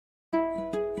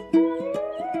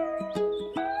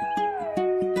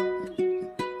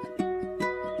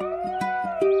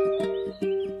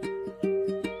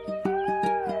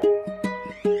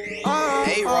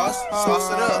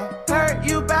sauce it up. Hurt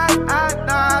you back, I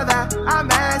know that I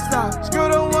messed up.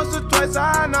 Screwed her once or twice,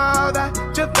 I know that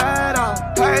you're fed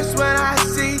up. Hurts when I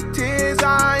see tears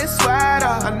on your sweater.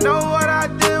 I know what I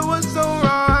did was so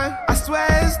wrong. I swear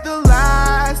it's the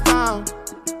last time.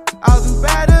 I'll do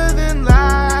better than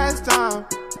last time.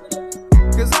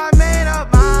 Cause I made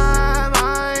up my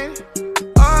mind.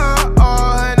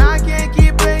 Oh, and I can't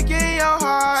keep breaking your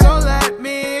heart. So let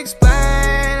me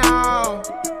explain how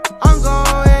I'm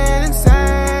going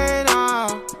insane.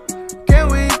 Can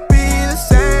we be the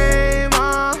same?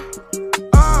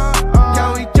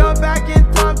 Can we jump back in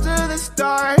time to the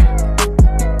start?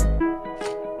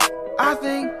 I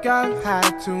think I've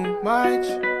had too much.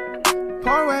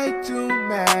 Pour way too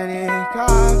many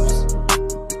cups.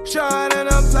 Shouldn't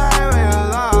have played with your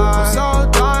love. I'm so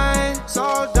done, so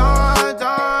done,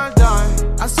 done,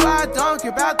 done. I swear I don't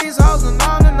care about these hoes, no,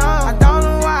 no, no. I don't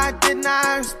know why I did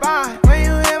not respond when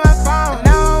you hit my phone. And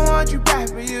now I want you back,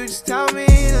 but you just tell me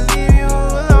to leave you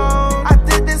alone. I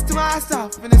did this to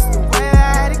myself, and it's the way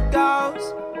that it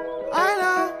goes. I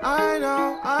know, I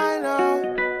know, I know.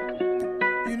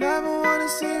 You never wanna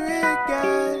see me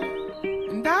again.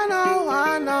 And I know,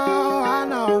 I know, I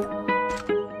know.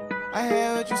 I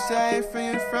hear what you say from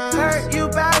your friends. Hurt you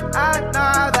back, I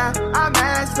know that I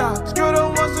messed up. Screwed her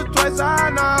once or twice, I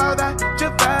know that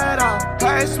you're fed up.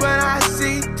 Hurts when I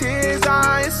see tears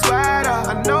on your sweater.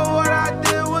 I know what I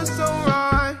did was so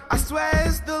wrong. I swear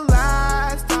it's the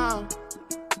last time.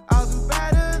 I'll do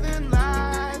better than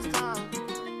last time.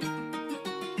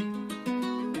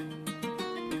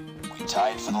 We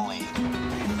tied for the lead.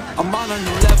 I'm on a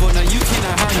new level, now you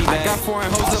cannot hurt me back. I got foreign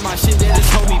hoes in my shit, they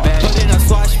just hold me back. Put in a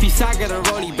swatch piece, I got a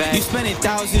rollie bag. You spending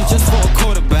thousands just for a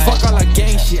quarterback. Fuck all the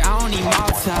gang shit, I don't need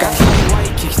mouth ties. Got 20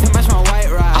 white kicks to match my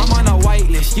white ride. I'm on a white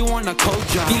list, you on a cold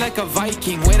drop. Be like a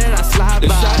Viking, where did I slide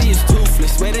by? The shawty is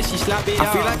toothless, where did she slap it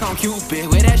I feel like I'm Cupid,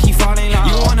 where did she fall in love?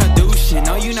 You wanna do shit,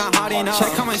 no you not hot enough.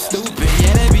 Check coming stupid,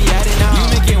 yeah they be adding up.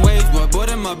 You making waves, but boy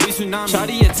them a big tsunami.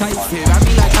 Shawty a tight fit, I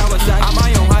be like Kawasaki. I'm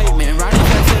my own hype man, riding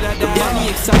fast till I die. Got me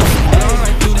excited.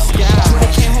 Right through the sky.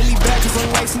 They can't hold me back cause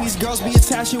I'm lacing these girls be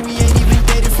attached and we ain't even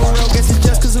dated for real. Guess it's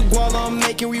just cause of guala I'm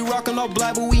making. We rockin' all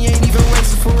black but we ain't even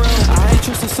racing for real. I ain't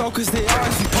trust a soul cause they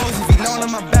always be posing. Be low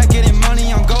on my back getting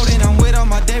money, I'm golden. I'm with all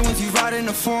my day ones, we riding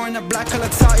the foreign. The black color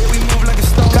top, yeah we move like a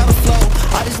stone. Got a flow,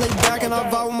 I just lay back and I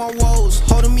vibe with my woes.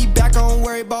 Holding me back, I don't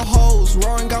worry about hoes.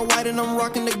 Roaring got white and I'm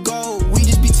rocking the gold. We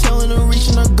just be chillin' and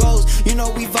reaching our goals. You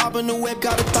know we vibing the whip,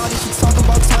 got a thought. She talking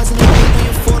about times in the way we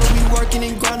afford it. We working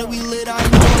and grinding, we lit. I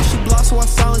know she blocked, so I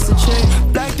silence the chick.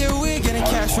 Black their wig, getting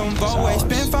cash from both ways.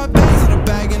 Spent 5 bands in a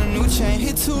bag and a new chain.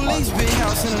 Hit 2 leagues, big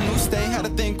house in a new state. Had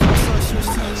to think quick, so she was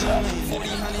too late. 40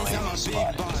 honeys in my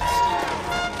big box.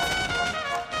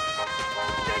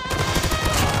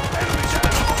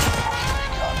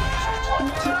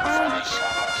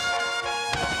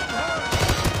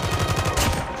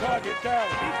 Target down.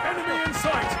 Enemy in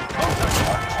sight.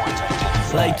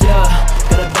 Like got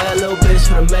a bad little bitch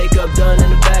with her makeup done in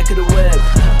the back of the whip.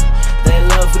 They in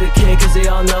love with the kid cause they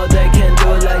all know they can't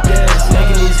do it like this.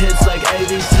 Making these hits like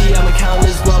ABC, I'ma count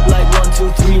this up like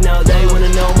 1, 2, 3. Now they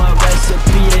wanna know my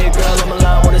recipe. Yeah girl, I'm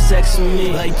alive with a sex with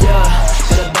me. Like got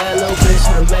a bad little bitch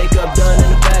with her makeup done in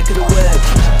the back of the whip.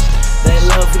 They in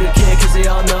love with the kid cause they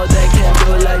all know they can't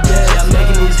do it like this. I'm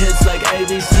making these hits like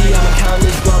ABC, I'ma count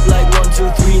this up like 1,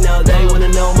 2, 3. Now they wanna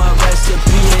know my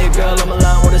recipe. Yeah girl, I'm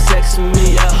alive with a sex with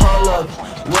me. Yeah, hold up,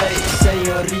 wait,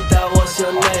 señorita, what's your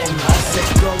name? I said,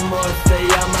 como te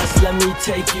llamas? Let me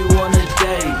take you on a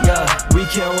date. Yeah, we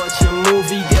can watch a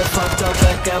movie, get fucked up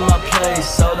back at my place.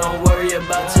 So don't worry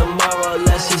about tomorrow,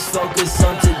 let's just focus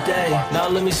on today. Now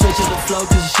let me switch up the flow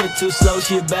cause the shit too slow.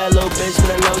 She a bad little bitch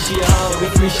but I know she a hoe. We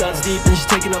 3 shots deep and she's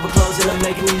taking off her clothes and I'm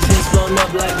making these hits blowing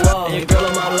up like whoa. And your girl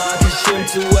on my line cause she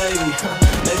too wavy.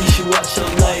 Maybe you should watch your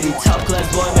lady. Top class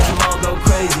boy make them all go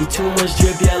crazy. Too much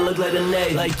drip, yeah I look like a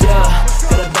Navy. Like got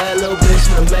a bad little bitch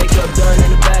with her makeup done in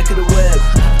the back of the whip.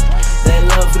 They in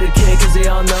love with the kid cause they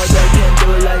all know they can't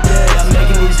do it like this. I'm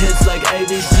making these hits like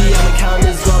ABC, I'ma count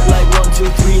this up like 1, 2,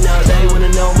 3. Now they wanna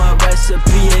know my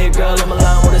recipe. Yeah girl, I'm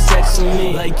alive with a sex with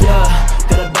me. Like got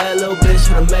a bad little bitch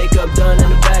with her makeup done in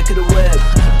the back of the whip.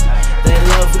 They in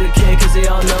love with the kid cause they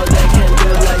all know they can't do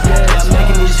it like this. I'm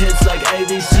making these hits like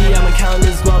ABC, I'ma count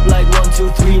this up like 1, 2,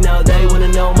 3. Now they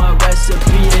wanna know my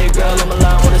recipe. Yeah girl, I'm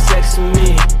alive with a sex with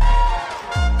me.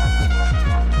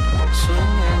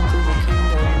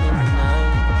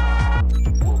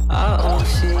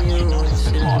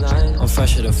 I'm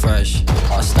fresh to the fresh.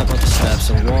 I step up the steps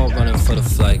and wall running for the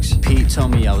flex. Pete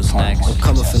told me I was next. I'm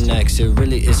coming for next, it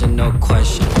really isn't no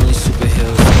question. Only super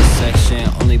heels in the section,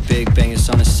 only big bangers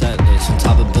on the set list. On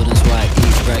top of buildings where I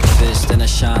eat breakfast, then I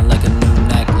shine like a new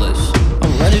necklace.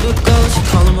 I'm ready to go, she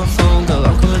calling my phone, girl,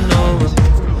 I'm coming over.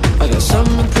 I got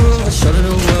something to prove, I showed her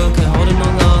the world, can't hold it no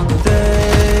longer.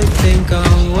 They think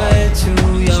I'm way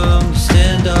too young to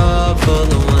stand up for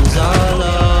the ones I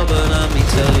love, but let me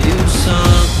tell you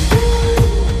something.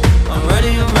 I'm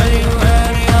ready, I'm ready, I'm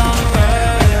ready, I'm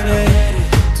ready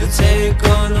to take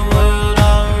on the world,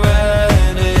 I'm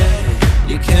ready.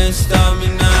 You can't stop me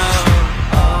now.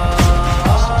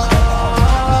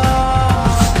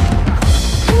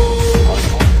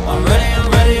 I'm ready, I'm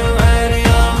ready, I'm ready,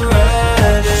 I'm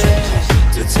ready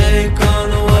to take on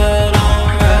the world, I'm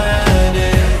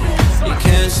ready. You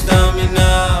can't stop me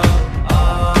now.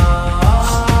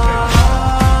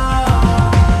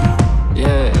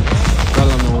 Yeah, girl,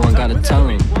 I'm the one, gotta tell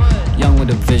him. Young with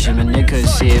a vision, and they couldn't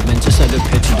see it, man, just let the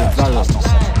picture develop.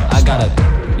 I gotta,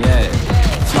 yeah,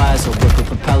 fly as a whip with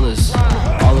propellers.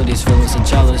 All of these feelings are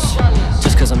jealous.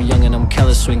 Just cause I'm young and I'm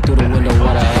careless, swing through the window,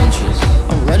 water entries.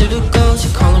 I'm ready to go, she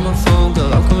calling my phone,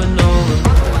 girl, I'm coming over.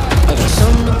 I got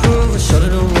something to prove, I showed her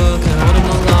the world, can't hold it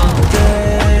no longer.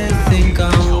 They think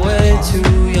I'm way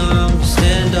too young to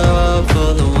stand up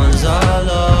for the ones I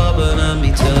love, but let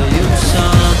me tell you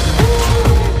something.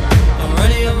 I'm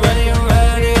ready, I'm ready, I'm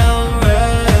ready, I'm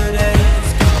ready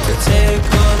to take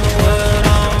on the world,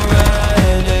 I'm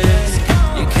ready.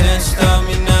 You can't stop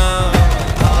me now.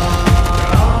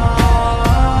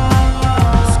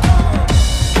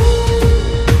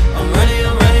 I'm ready,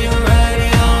 I'm ready, I'm ready,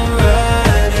 I'm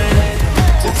ready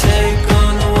to take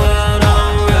on the world,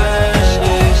 I'm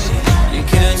ready. You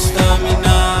can't stop me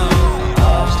now.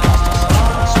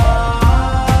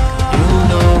 You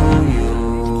know who you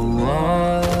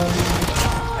are.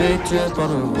 Big drip on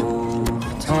the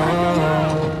rooftop.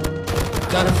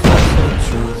 Gotta fight for the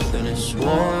truth in this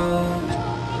war.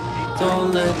 Don't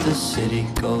let the city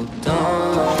go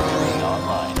down.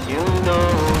 You know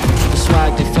the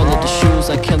swag, they fill up the shoes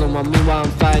like killing while meanwhile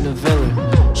I'm fighting a villain.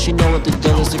 She know what the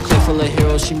deal is, the cliff full of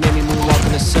heroes. She made me moonwalk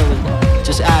in the ceiling.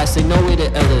 Just ask, they know we the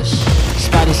illest.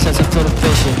 Spidey sense, I feel the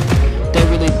vision. They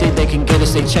really think they can get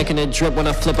us. They checking the drip when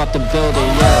I flip off the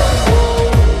building, yeah.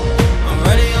 I'm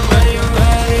ready, I'm ready, I'm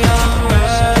ready, I'm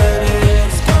ready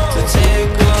to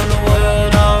take on the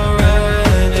world, I'm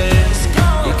ready.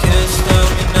 You can't stop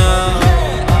me now.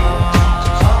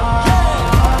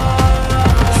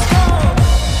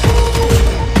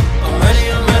 I'm ready,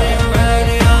 I'm ready, I'm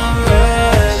ready, I'm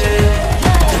ready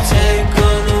to take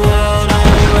on the world, I'm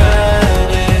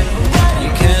ready.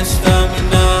 You can't stop me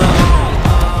now.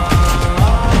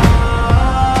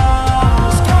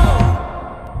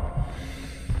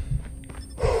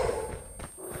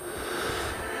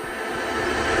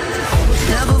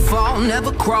 Never fall,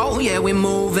 never crawl, yeah, we're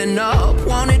moving up.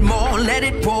 Wanted more, let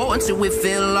it pour till we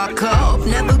fill our cup.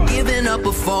 Never giving up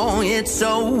before it's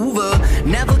over.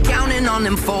 Never counting on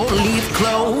them four-leaf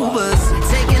clovers.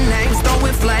 Taking names,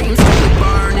 throwing flames till we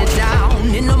burn it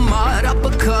down. In the mud,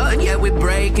 uppercut, yeah, we're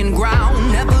breaking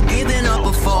ground. Never giving up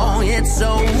before it's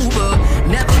over.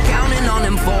 Never counting on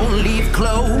them four-leaf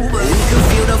clovers. We can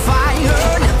feel the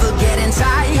fire, never getting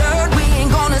tired. We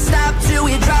ain't gonna stop till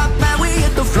we drop and we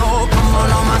hit the floor. Come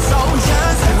on, all my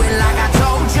soldiers, do it like I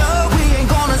told you. We ain't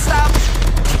gonna stop.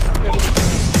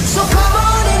 So come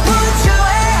on and put your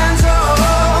hands up.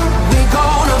 We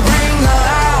gonna bring the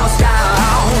house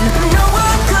down. No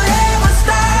one could ever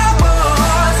stop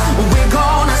us. We're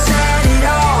gonna set it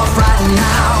off right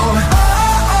now.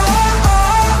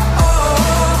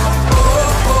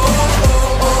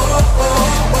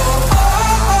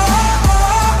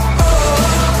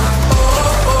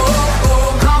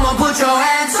 Come on, put your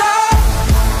hands up.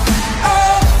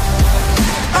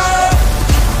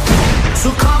 So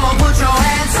come on, put your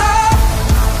hands up.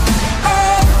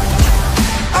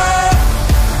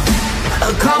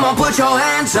 Come on, put your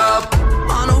hands up.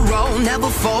 On a roll, never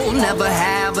fold, never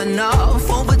have enough.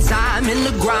 Overtime in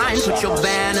the grind, put your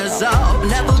banners up.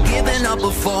 Never giving up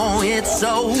before it's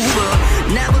over.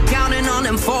 Never counting on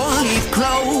them four-leaf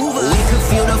clovers. We can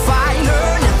feel the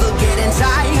fire, never getting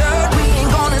tired.